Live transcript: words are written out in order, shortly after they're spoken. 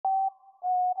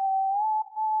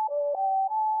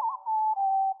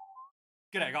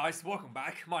G'day guys, welcome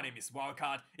back. My name is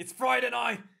Wildkard. It's Friday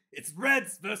night. It's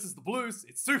Reds versus the Blues.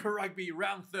 It's Super Rugby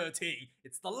round 13.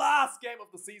 It's the last game of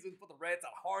the season for the Reds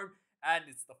at home, and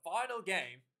it's the final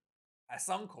game at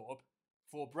Suncorp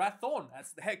for Brad Thorne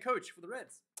as the head coach for the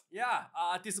Reds. Yeah,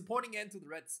 disappointing end to the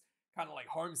Reds. Kind of like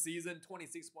home season,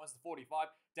 26 points to 45,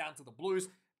 down to the Blues.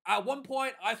 At one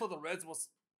point, I thought the Reds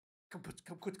could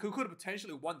have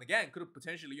potentially won the game. Could have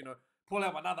potentially, pull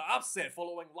out another upset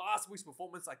following last week's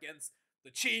performance against the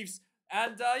Chiefs.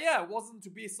 And yeah, it wasn't to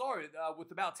be so.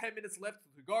 With about 10 minutes left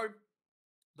to go,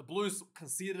 the Blues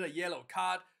conceded a yellow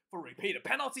card for repeated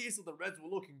penalties, so the Reds were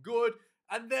looking good.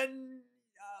 And then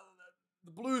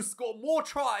the Blues scored more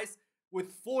tries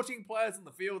with 14 players in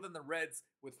the field than the Reds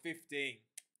with 15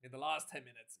 in the last 10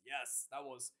 minutes. Yes, that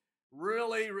was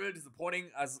really, really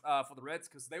disappointing as for the Reds,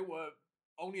 because they were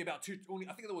I think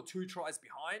there were 2 tries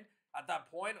behind at that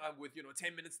point, and with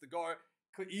 10 minutes to go,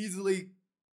 could easily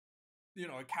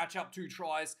catch up 2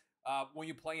 tries when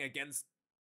you're playing against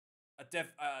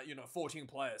 14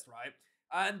 players, right?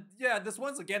 And yeah, this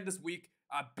week,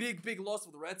 a big loss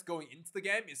for the Reds going into the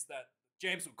game is that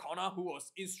James O'Connor, who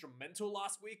was instrumental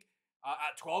last week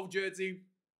at 12 jersey,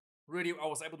 really I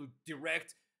was able to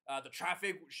direct the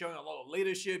traffic, showing a lot of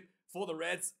leadership for the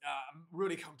Reds,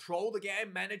 really control the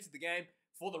game, manage the game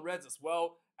for the Reds as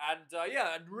well, and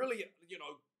and really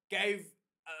gave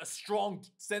a strong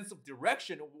sense of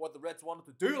direction of what the Reds wanted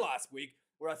to do last week.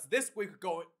 Whereas this week,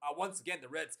 once again, the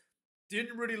Reds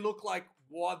didn't really look like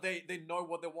what they know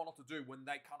what they wanted to do when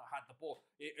they kind of had the ball.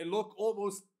 It looked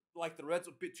almost like the Reds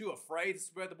were a bit too afraid to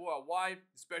spread the ball out wide,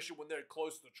 especially when they're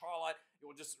close to the try line. It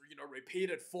was just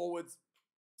repeated forwards,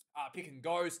 pick and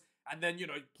goes, and then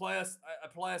players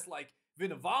like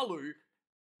Vinivalu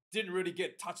didn't really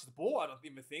touch the ball. I don't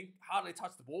even think hardly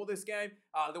touched the ball this game.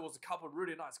 There was a couple of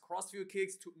really nice crossfield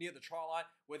kicks near the try line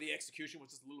where the execution was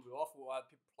just a little bit off.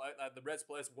 The Reds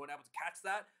players weren't able to catch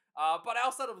that. But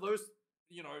outside of those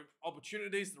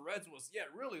opportunities, the Reds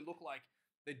really looked like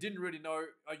they didn't really know.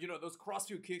 Those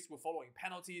crossfield kicks were following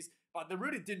penalties, but they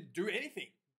really didn't do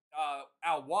anything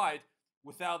out wide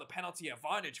without the penalty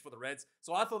advantage for the Reds.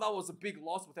 So I thought that was a big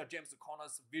loss without James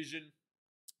O'Connor's vision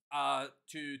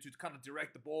to kind of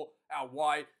direct the ball out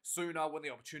wide sooner when the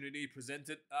opportunity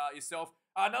presented itself.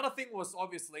 Another thing was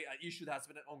obviously an issue that has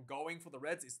been ongoing for the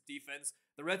Reds is defense.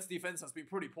 The Reds' defense has been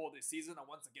pretty poor this season, and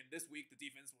once again this week the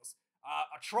defense was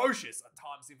atrocious at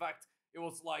times. In fact,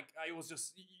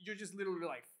 you're just literally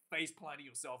like face planting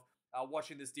yourself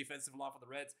watching this defensive line for the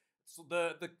Reds. So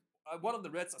the one of the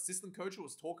Reds' assistant coach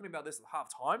was talking about this at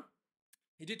halftime.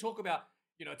 He did talk about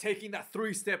taking that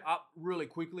 3-step up really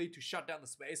quickly to shut down the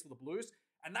space for the Blues.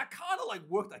 And that kind of like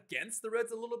worked against the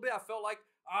Reds a little bit. I felt like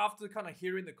after kind of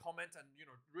hearing the comment and,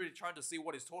 really trying to see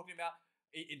what he's talking about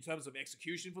in terms of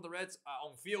execution for the Reds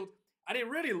on field. And it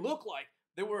really looked like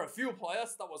there were a few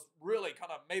players that was really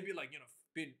kind of maybe like,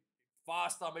 been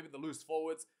faster, maybe the loose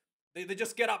forwards. They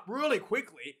just get up really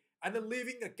quickly and then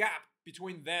leaving a gap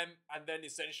between them and then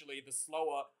essentially the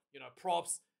slower,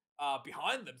 props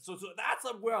behind them. So that's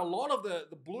where a lot of the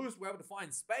Blues were able to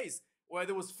find space, where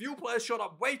there was few players shot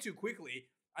up way too quickly,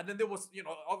 and then there was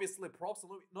obviously props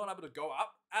not able to go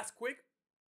up as quick.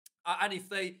 And if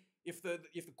the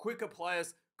quicker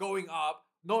players going up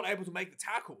not able to make the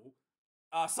tackle,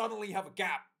 suddenly you have a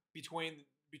gap between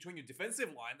your defensive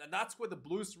line, and that's where the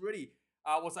Blues really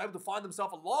was able to find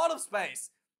themselves a lot of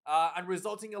space and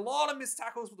resulting in a lot of missed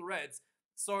tackles for the Reds.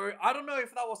 So I don't know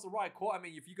if that was the right call. I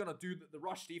mean, if you're going to do the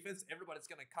rush defense, everybody's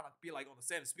going to kind of be like on the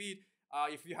same speed.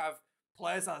 If you have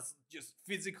players that's just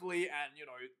physically and,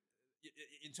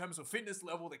 in terms of fitness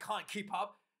level, they can't keep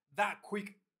up that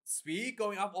quick speed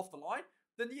going up off the line,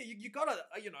 then you got to,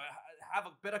 have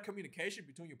a better communication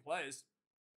between your players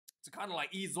to kind of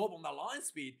like ease up on that line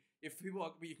speed if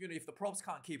the props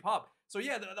can't keep up. So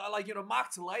yeah, Mark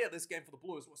Talea this game for the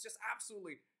Blues was just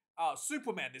absolutely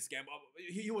Superman this game.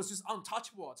 He was just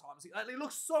untouchable at times. And he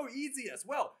looks so easy as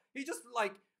well. He just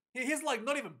he's like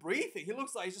not even breathing. He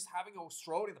looks like he's just having a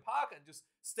stroll in the park and just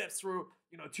steps through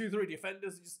 2-3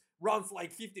 defenders. He just runs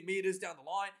like 50 meters down the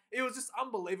line. It was just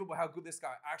unbelievable how good this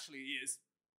guy actually is.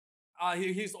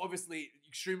 He's obviously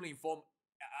extremely informed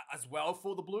as well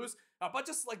for the Blues, but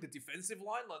just like the defensive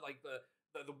line, like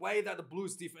the way that the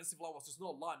Blues defensive line was just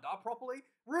not lined up properly,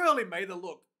 really made it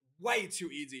look way too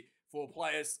easy for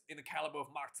players in the caliber of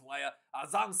Mark Talea.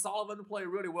 Zang Sullivan played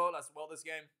really well as well this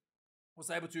game. Was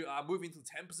able to move into the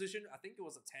 10 position. I think it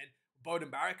was a 10. Bowden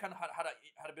Barrett kind of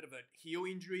had a bit of a heel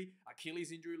injury.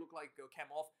 Achilles injury looked like it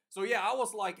came off. So yeah, I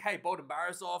was like, hey, Bowden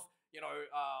Barrett's off.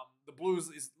 The Blues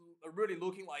is really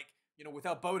looking like,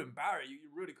 without Bowden Barrett, you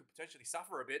really could potentially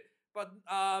suffer a bit. But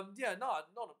yeah, not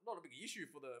a big issue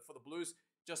for the Blues.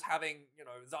 Just having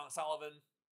Zach Sullivan,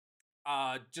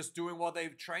 just doing what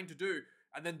they've trained to do.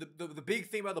 And then the big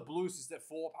thing about the Blues is their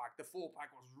 4-pack. The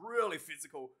 4-pack was really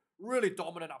physical, really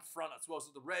dominant up front as well.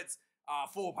 So the Reds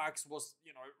 4-packs was,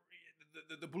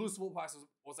 the Blues 4-packs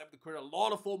was able to create a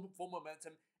lot of full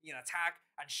momentum in attack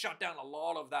and shut down a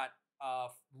lot of that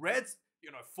Reds,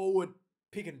 forward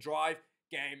pick and drive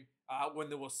game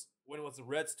when it was the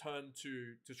Reds' turn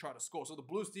to try to score. So the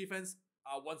Blues defense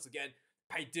once again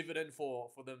paid dividend for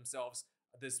themselves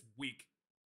this week.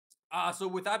 So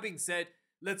with that being said,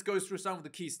 let's go through some of the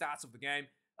key stats of the game.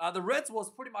 The Reds was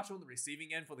pretty much on the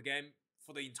receiving end for the game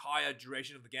for the entire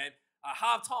duration of the game.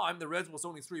 Halftime, the Reds was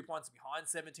only 3 points behind,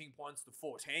 17 points to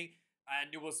 14.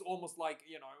 And it was almost like,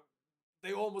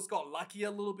 they almost got lucky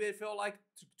a little bit, it felt like,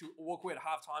 to walk away at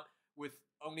halftime with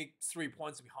only 3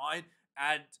 points behind.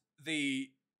 And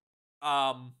the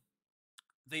halftime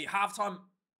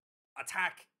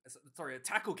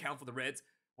tackle count for the Reds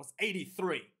was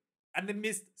 83. And they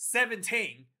missed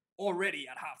 17 already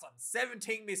at halftime.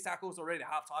 17 missed tackles already at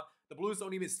halftime. The Blues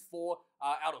only missed 4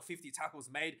 out of 50 tackles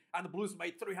made. And the Blues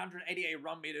made 388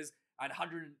 run meters at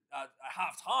 100 at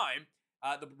halftime.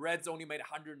 The Reds only made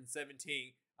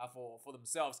 117 for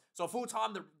themselves. So full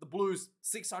time, the Blues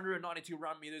 692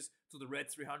 run meters to the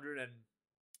Reds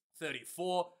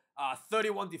 334.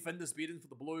 31 defenders beaten for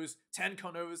the Blues. 10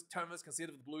 turnovers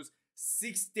conceded for the Blues.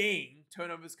 16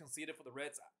 turnovers conceded for the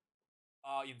Reds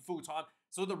in full time.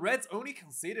 So the Reds only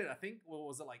conceded, I think, what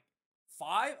was it, like 5?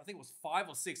 I think it was 5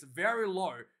 or 6. Very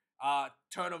low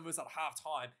turnovers at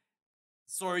halftime.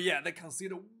 So yeah, they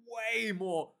conceded way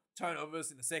more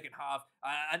turnovers in the second half.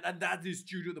 And that is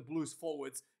due to the Blues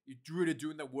forwards. You're really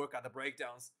doing the work at the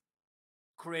breakdowns,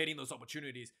 creating those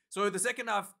opportunities. So the second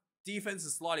half, defense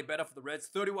is slightly better for the Reds.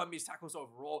 31 missed tackles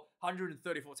overall,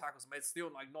 134 tackles made.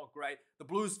 Still not great. The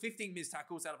Blues 15 missed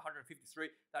tackles out of 153.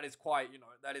 That is quite,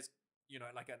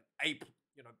 like an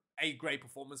A grade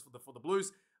performance for the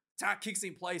Blues. Kicks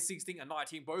in play 16 and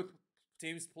 19. Both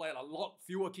teams played a lot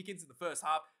fewer kick-ins in the first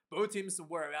half. Both teams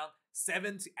were around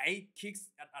 7 to 8 kicks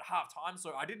at halftime.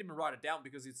 So I didn't even write it down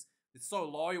because it's so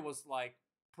low. It was like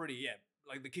pretty,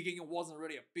 like the kicking wasn't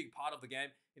really a big part of the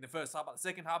game in the first half. But the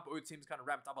second half, both teams kind of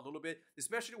ramped up a little bit,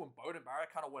 especially when Bowden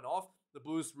Barrett kind of went off. The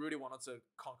Blues really wanted to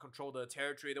control the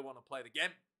territory. They want to play the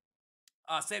game.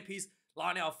 Set piece,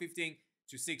 line out 15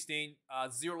 to 16.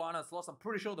 0 lineouts lost. I'm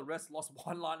pretty sure the rest lost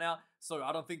 1 lineout. So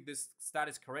I don't think this stat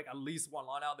is correct. At least 1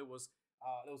 lineout. There was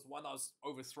one that was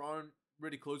overthrown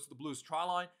really close to the Blues try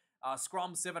line.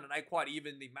 Scrum 7 and 8 quite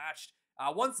evenly matched.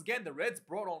 Once again, the Reds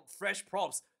brought on fresh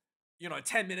props.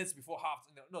 10 minutes before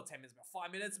not 10 minutes, but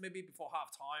 5 minutes maybe before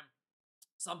halftime.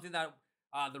 Something that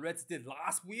the Reds did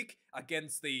last week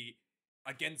against the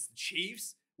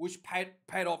Chiefs, which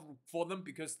paid off for them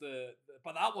because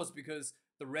but that was because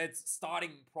the Reds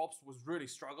starting props was really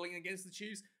struggling against the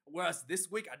Chiefs. Whereas this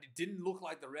week, it didn't look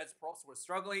like the Reds props were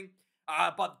struggling.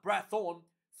 But Brad Thorne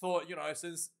thought,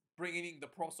 since bringing in the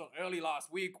props on early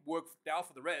last week worked out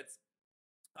for the Reds,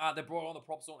 they brought on the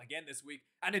props on again this week,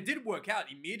 and it did work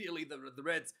out. Immediately, the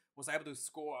Reds was able to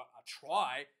score a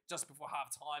try just before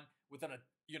halftime within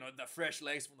the fresh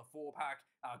legs from the 4-pack,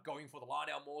 going for the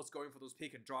line-out mauls, going for those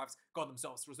pick and drives, got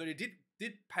themselves through. So it did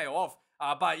pay off.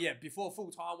 But yeah, before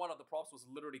full time, one of the props was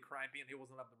literally cramping and he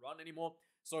wasn't able to run anymore.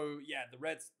 So yeah, the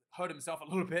Reds hurt himself a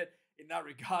little bit in that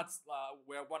regards,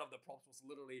 where one of the props was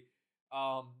literally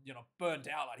burned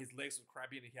out, like his legs were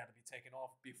cramping and he had to be taken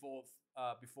off before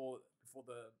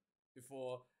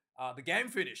the game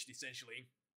finished, essentially.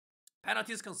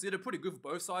 Penalties considered pretty good for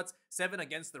both sides. 7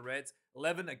 against the Reds,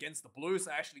 11 against the Blues.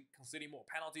 Actually conceding more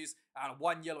penalties.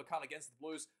 1 yellow card against the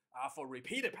Blues for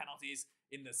repeated penalties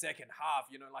in the second half.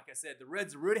 Like I said, the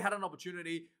Reds really had an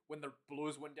opportunity when the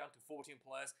Blues went down to 14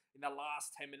 players in the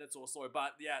last 10 minutes or so.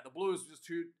 But yeah, the Blues were just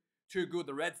too good.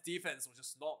 The Reds defense was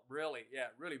just not really,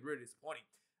 really disappointing.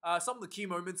 Some of the key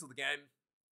moments of the game.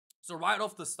 So right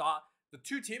off the start, the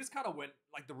two teams kind of went,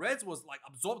 like the Reds was like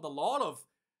absorbed a lot of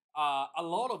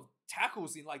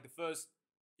tackles in like the first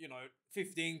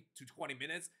 15 to 20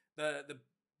 minutes. The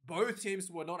both teams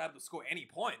were not able to score any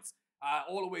points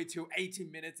all the way to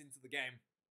 18 minutes into the game.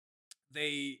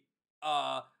 The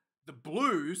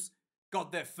Blues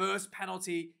got their first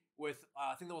penalty with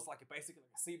I think there was basically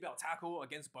a seatbelt tackle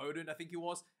against Bowden, I think it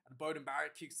was, and Bowden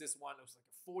Barrett kicks this one. It was like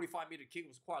a 45-meter kick. It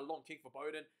was quite a long kick for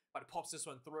Bowden, but it pops this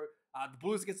one through. The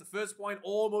Blues gets the first point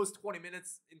almost 20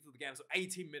 minutes into the game, so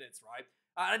 18 minutes, right?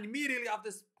 And immediately after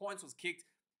this point was kicked,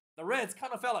 the Reds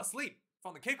kind of fell asleep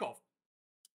from the kickoff.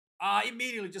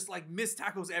 Immediately just like missed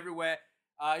tackles everywhere.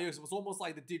 It was almost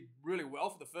like they did really well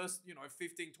for the first,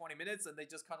 15, 20 minutes, and they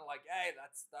just kind of like, hey,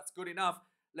 that's good enough.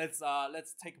 Let's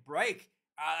take a break.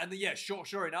 And then yeah,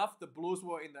 sure enough, the Blues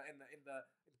were in the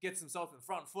gets themselves in the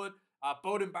front foot.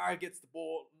 Beauden Barrett gets the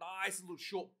ball, nice little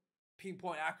short,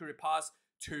 pinpoint accurate pass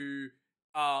to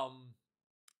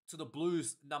the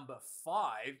Blues number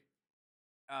 5,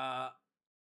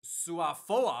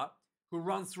 Suafoa, who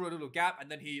runs through a little gap,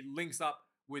 and then he links up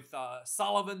with Zang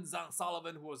Sullivan,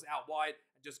 who was out wide,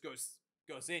 and just goes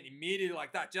in immediately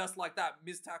like that, just like that.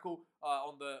 Missed tackle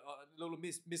on the little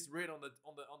misread on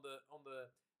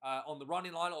the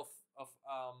running line of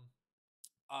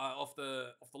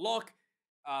the lock.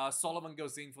 Sullivan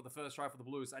goes in for the first try for the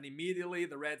Blues, and immediately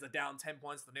the Reds are down 10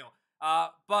 points to 0.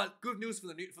 But good news for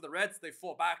the Reds, they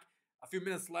fought back. A few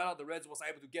minutes later, the Reds was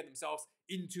able to get themselves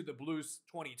into the Blues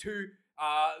 22.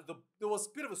 There was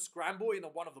a bit of a scramble in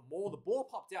one of the more. The ball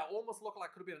popped out, almost looked like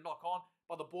it could have been a knock on,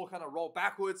 but the ball kind of rolled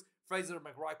backwards. Fraser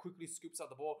McRae quickly scoops out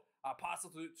the ball,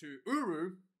 passes it to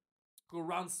Uru, who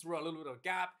runs through a little bit of a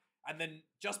gap, and then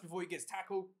just before he gets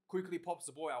tackled, quickly pops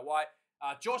the ball out wide.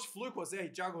 Josh Fluke was there. He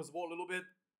juggles the ball a little bit,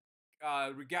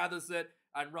 regathers it,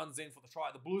 and runs in for the try.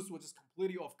 The Blues were just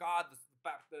completely off guard.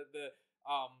 The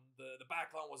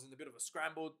back line was in a bit of a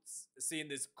scramble, seeing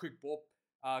this quick ball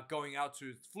going out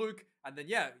to Fluke. And then,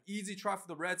 yeah, easy try for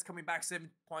the Reds, coming back 7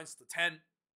 points to 10.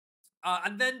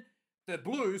 And then the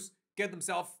Blues get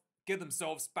themselves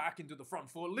back into the front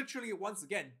foot. Literally, once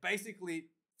again, basically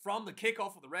from the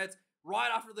kickoff of the Reds, right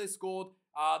after they scored,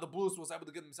 the Blues was able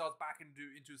to get themselves back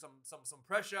into some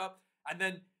pressure. And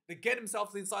then they get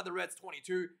themselves inside the Reds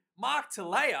 22. Mark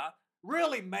Talea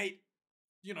really made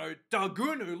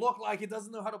Daugunu look like he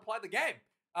doesn't know how to play the game.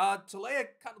 Talea,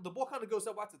 the ball kind of goes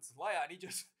up back to Talea, and he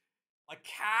just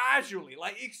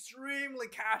extremely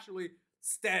casually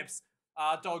steps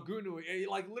Daugunu.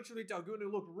 Literally,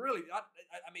 Daugunu looked really. I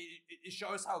mean, it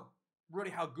shows how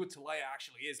good Talea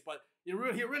actually is. But he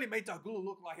really made Daugunu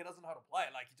look like he doesn't know how to play.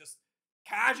 Like, he just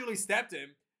casually stepped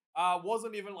him.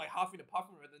 Wasn't even like huffing and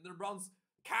puffing with it, and then runs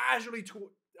casually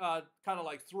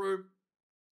through.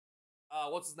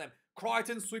 What's his name?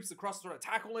 Crichton sweeps across to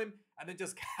tackle him, and then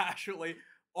just casually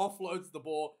offloads the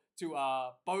ball to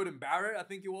Beauden Barrett, I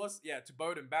think it was. Yeah, to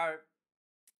Beauden Barrett,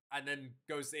 and then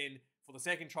goes in for the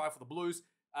second try for the Blues.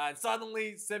 And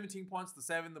suddenly, 17 points to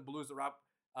 7, the Blues are up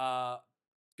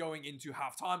going into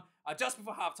halftime. Just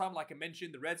before halftime, like I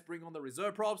mentioned, the Reds bring on the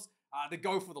reserve props. They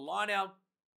go for the line out.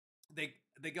 They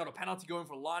got a penalty going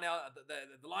for a line out.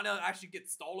 The line out actually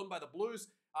gets stolen by the Blues.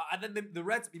 And then the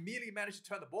Reds immediately manage to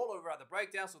turn the ball over at the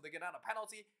breakdown, so they get down a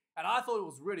penalty. And I thought it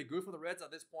was really good for the Reds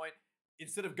at this point.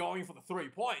 Instead of going for the 3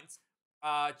 points,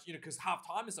 because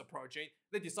halftime is approaching,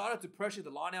 they decided to pressure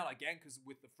the line out again, because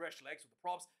with the fresh legs, with the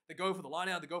props, they go for the line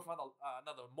out, they go for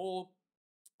another maul,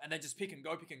 and then just pick and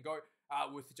go,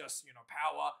 with just,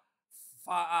 power.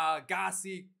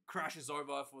 Garci crashes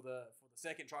over for the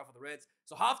second try for the Reds.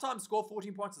 So halftime score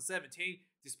 14 points to 17,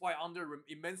 despite under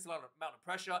immense amount of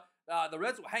pressure. The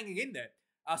Reds were hanging in there.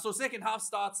 So second half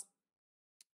starts.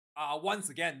 Once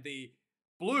again, the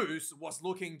Blues was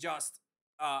looking just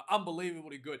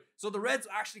unbelievably good. So the Reds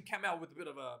actually came out with a bit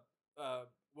of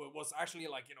was actually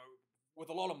with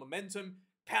a lot of momentum,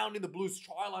 pounding the Blues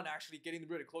try line, actually getting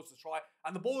really close to try.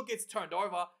 And the ball gets turned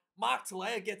over. Mark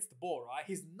Talea gets the ball, right?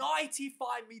 He's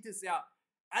 95 meters out.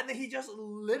 And then he just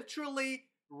literally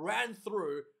ran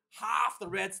through half the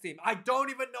Reds team. I don't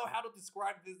even know how to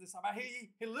describe this.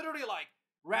 He literally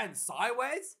ran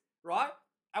sideways, right?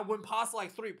 And went past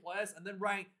 3 players, and then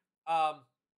ran,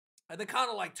 and then kind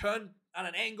of turned at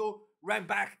an angle, ran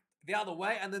back the other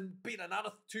way, and then beat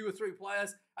another 2 or 3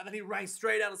 players, and then he ran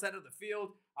straight down the center of the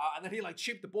field, and then he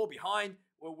chipped the ball behind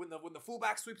when the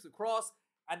fullback sweeps across,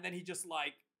 and then he just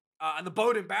and the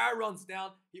Beauden Barrett runs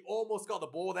down. He almost got the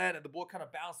ball there, and the ball kind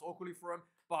of bounced awkwardly for him.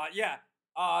 But yeah,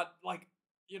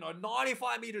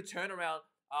 95-meter turnaround,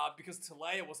 because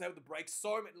Talea was able to break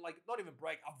so many, not even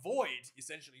break, avoid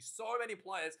essentially so many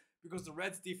players, because the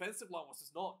Reds' defensive line was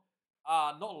just not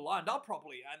lined up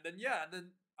properly. And then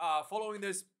following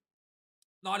this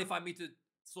 95-meter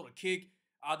sort of kick,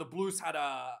 the Blues had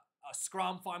a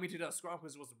scrum, 5-meter scrum,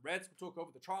 because it was the Reds who took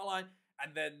over the try line.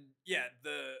 And then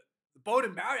the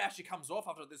Beauden Barrett actually comes off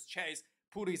after this chase,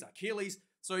 pulled his Achilles.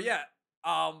 So yeah,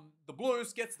 the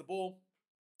Blues gets the ball,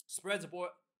 spreads the ball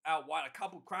out wide, a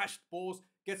couple crashed balls,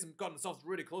 got themselves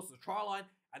really close to the try line,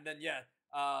 and then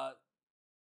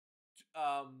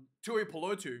Tui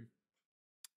Pelotu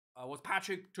was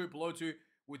Patrick Tui Pelotu,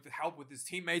 with the help with his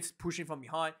teammates pushing from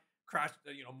behind,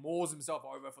 maws himself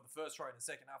over for the first try in the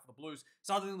second half of the Blues.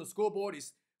 Suddenly the scoreboard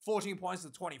is 14 points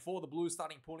to 24. The Blues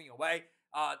starting pulling away.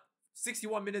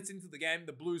 61 minutes into the game,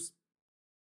 the Blues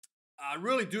are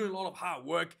really doing a lot of hard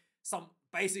work. Some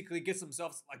basically gets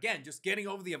themselves, again, just getting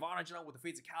over the advantage now with the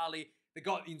physicality. They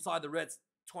got inside the Reds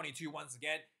 22 once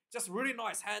again. Just really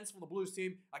nice hands from the Blues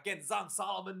team. Again, Zang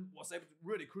Solomon was able to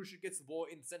really crucial, gets the ball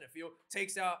in center field,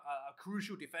 takes out a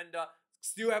crucial defender,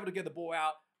 still able to get the ball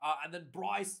out. And then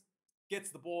Bryce gets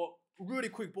the ball, really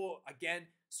quick ball again,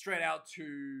 straight out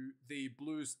to the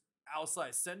Blues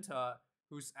outside center,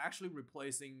 who's actually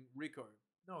replacing Rico.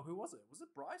 No, who was it? Was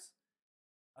it Bryce?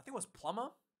 I think it was Plummer.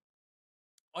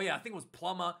 Oh yeah, I think it was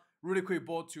Plummer. Really quick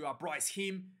ball to Bryce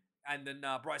Him. And then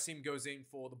Bryce Him goes in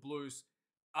for the Blues.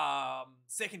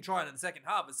 Second try in the second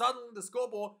half. And suddenly the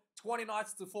scoreboard,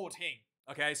 29-14.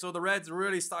 Okay, so the Reds are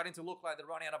really starting to look like they're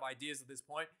running out of ideas at this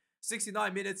point.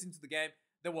 69 minutes into the game,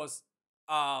 there was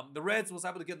the Reds was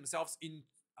able to get themselves in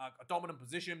a dominant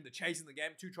position. They're chasing the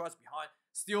game, 2 tries behind.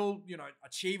 Still,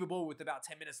 achievable with about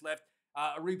 10 minutes left.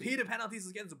 Repeated penalties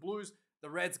against the Blues. The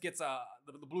Reds gets the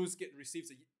Blues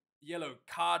receives a yellow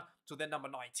card to their number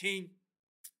 19.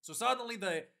 So suddenly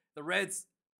the Reds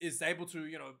is able to,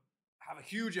 have a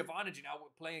huge advantage now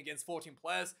with playing against 14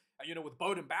 players. With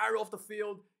Bowden Barry off the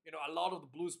field, a lot of the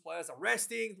Blues players are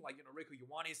resting, like, Rico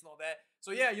Ioane is not there.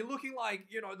 So yeah, you're looking like,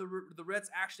 the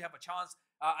Reds actually have a chance.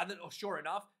 And then, sure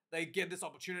enough, they get this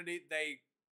opportunity. They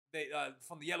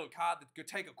from the yellow card, they could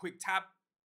take a quick tap,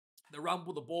 they run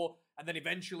with the ball, and then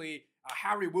eventually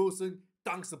Harry Wilson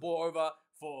dunks the ball over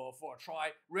for a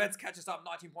try. Reds catches up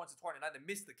 19 points to 29. They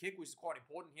missed the kick, which is quite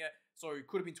important here. So it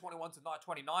could have been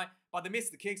 21-29, but they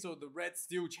missed the kick, so the Reds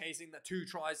still chasing the 2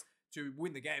 tries to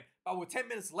win the game. But with 10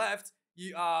 minutes left,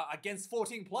 you against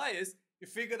 14 players, you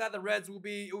figure that the Reds will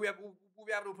be able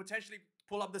to potentially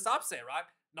pull up this upset, right?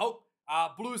 Nope.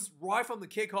 Blues right from the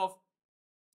kickoff,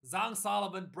 Zang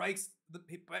Solomon makes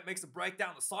a break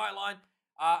down the sideline,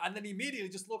 and then immediately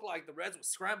just looked like the Reds were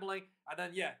scrambling, and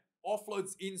then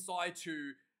offloads inside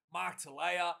to Mark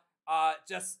Talea.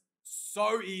 Just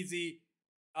so easy.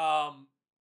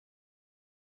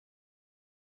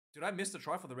 Did I miss the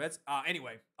try for the Reds?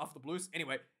 Anyway, after the Blues.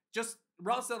 Anyway, just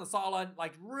runs down the sideline,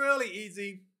 like really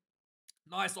easy.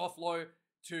 Nice offload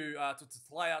to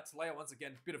Talea. Talea once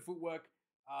again, bit of footwork.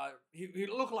 He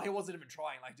looked like he wasn't even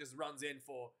trying. Like just runs in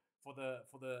for the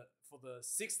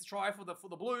 6th try for the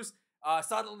Blues.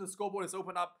 Suddenly the scoreboard is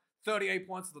opened up, 38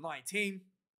 points to 19.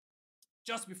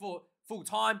 Just before full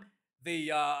time,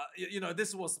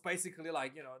 this was basically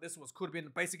like, could have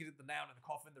been basically the nail in the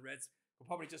coffin. The Reds will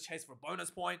probably just chase for a bonus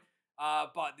point.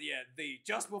 But the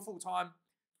just before full time,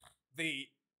 3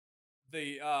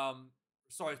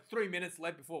 minutes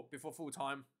left before full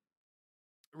time,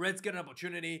 Reds get an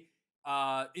opportunity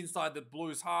inside the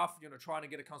Blues half, trying to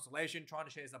get a consolation, trying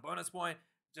to chase a bonus point.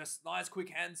 Just nice quick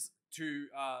hands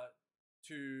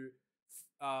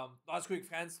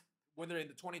when they're in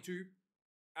the 22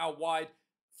 out wide.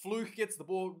 Fluke gets the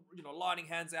ball, lining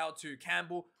hands out to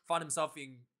Campbell, find himself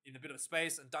in a bit of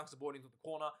space and dunks the ball into the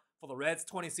corner for the Reds,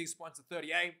 26 points to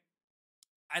 38.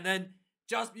 And then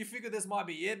you figure this might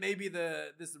be it. Maybe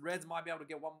the Reds might be able to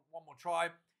get one more try.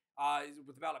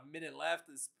 With about a minute left,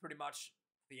 it's pretty much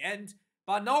the end.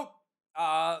 But nope.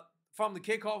 From the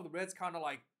kickoff, the Reds kind of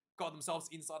like got themselves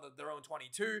inside their own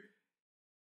 22.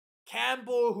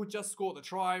 Campbell, who just scored the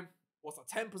try, was a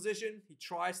 10 position. He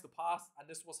tries to pass, and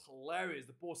this was hilarious.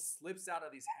 The ball slips out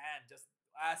of his hand just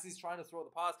as he's trying to throw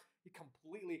the pass. He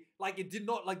completely,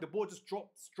 the ball just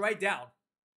dropped straight down.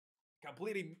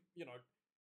 Completely,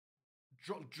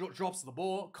 drops the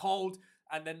ball cold,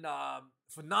 and then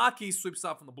Funaki sweeps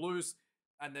up from the Blues,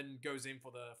 and then goes in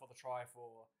for the try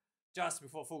for just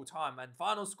before full time. And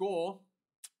final score,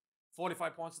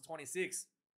 45 points to 26.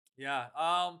 Yeah,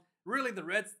 really the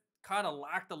Reds kind of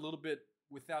lacked a little bit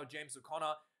without James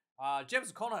O'Connor. James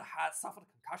O'Connor had suffered a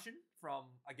concussion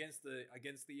against the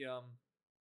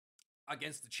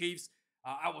Chiefs.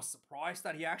 I was surprised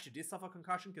that he actually did suffer a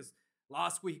concussion, because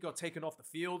last week he got taken off the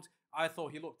field. I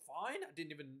thought he looked fine. I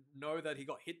didn't even know that he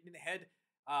got hit in the head.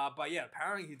 But yeah,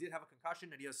 apparently he did have a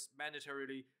concussion, and he has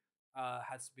mandatorily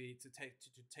has to take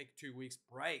 2 weeks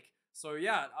break. So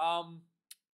yeah,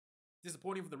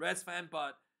 disappointing for the Reds fan,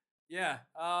 but yeah,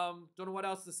 don't know what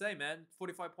else to say, man.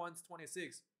 45 points,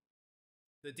 26.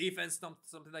 The defense,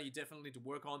 something that you definitely need to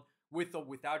work on with or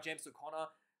without James O'Connor.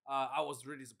 I was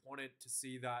really disappointed to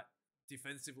see that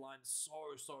defensive line so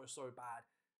bad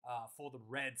for the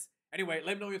Reds. Anyway,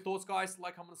 let me know your thoughts, guys.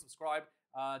 Like, comment, and subscribe.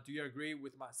 Do you agree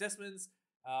with my assessments?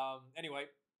 Anyway,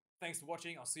 thanks for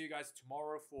watching. I'll see you guys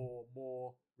tomorrow for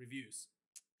more reviews.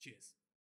 Cheers.